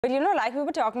But like we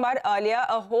were talking about earlier,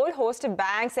 a whole host of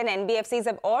banks and NBFCs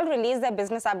have all released their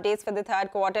business updates for the third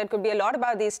quarter. It could be a lot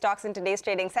about these stocks in today's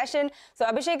trading session. So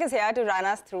Abhishek is here to run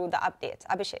us through the updates.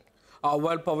 Abhishek.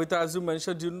 Well, Pavitra, as you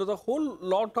mentioned, the whole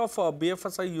lot of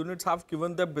BFSI units have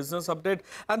given their business update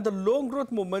and the loan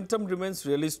growth momentum remains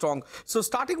really strong. So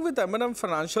starting with Mahindra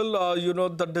Financial,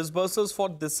 the disbursements for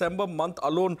December month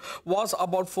alone was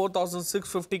about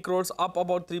 4,650 crores, up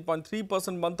about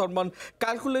 3.3% month on month.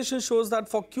 Calculation shows that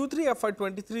for Q3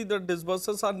 FY23, the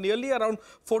disbursements are nearly around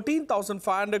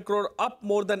 14,500 crore, up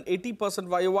more than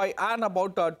 80% YOY and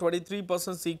about 23%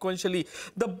 sequentially.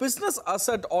 The business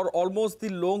asset or almost the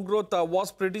loan growth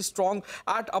was pretty strong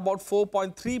at about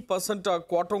 4.3%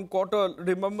 quarter on quarter.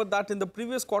 Remember that in the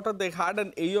previous quarter they had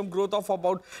an AUM growth of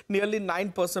about nearly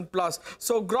 9% plus.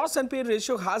 So gross NPA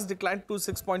ratio has declined to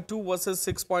 6.2 versus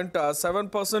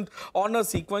 6.7% on a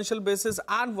sequential basis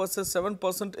and versus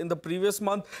 7% in the previous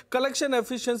month. Collection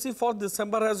efficiency for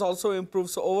December has also improved.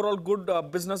 So overall good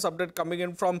business update coming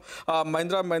in from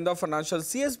Mahindra Mahindra Financial.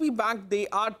 CSB Bank, they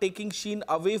are taking sheen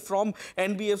away from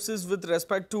NBFCs with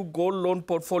respect to gold loan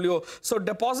portfolio. So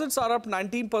deposits are up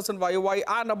 19% YOY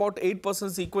and about 8%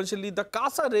 sequentially. The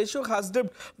CASA ratio has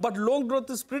dipped, but loan growth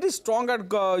is pretty strong at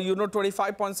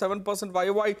 25.7%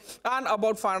 YOY and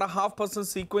about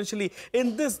 5.5% sequentially.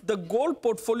 In this, the gold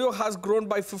portfolio has grown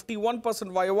by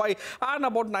 51% YOY and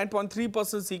about 9.3%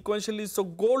 sequentially. So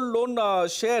gold loan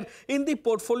share in the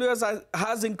portfolio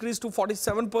has increased to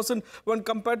 47% when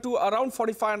compared to around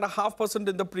 45.5%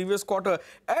 in the previous quarter.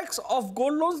 X of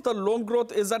gold loans, the loan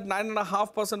growth is at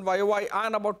 9.5% YOY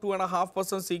and about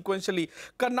 2.5% sequentially.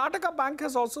 Karnataka Bank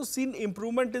has also seen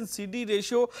improvement in CD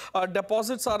ratio.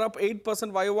 Deposits are up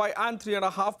 8% YOY and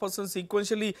 3.5%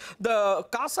 sequentially. The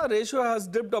CASA ratio has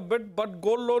dipped a bit, but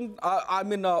gold loan,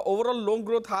 overall loan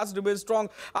growth has remained strong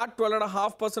at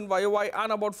 12.5% YOY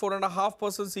and about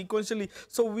 4.5% sequentially.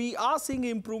 So we are seeing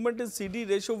improvement in CD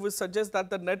ratio, which suggests that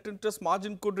the net interest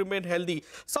margin could remain healthy.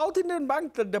 South Indian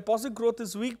Bank, the deposit growth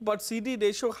is weak, but CD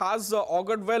ratio has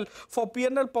augured well for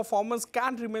PNL performance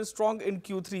can remain strong in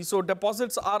Q3. So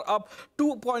deposits are up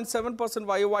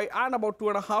 2.7% YOY and about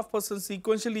 2.5%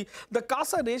 sequentially. The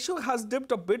CASA ratio has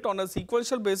dipped a bit on a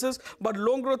sequential basis, but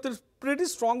loan growth is pretty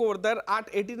strong over there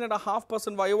at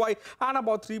 18.5% YOY and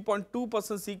about 3.2%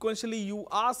 sequentially. You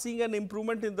are seeing an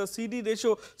improvement in the CD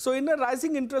ratio. So in a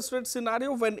rising interest rate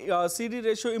scenario, when CD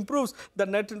ratio improves, the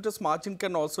net interest margin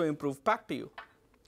can also improve. Back to you.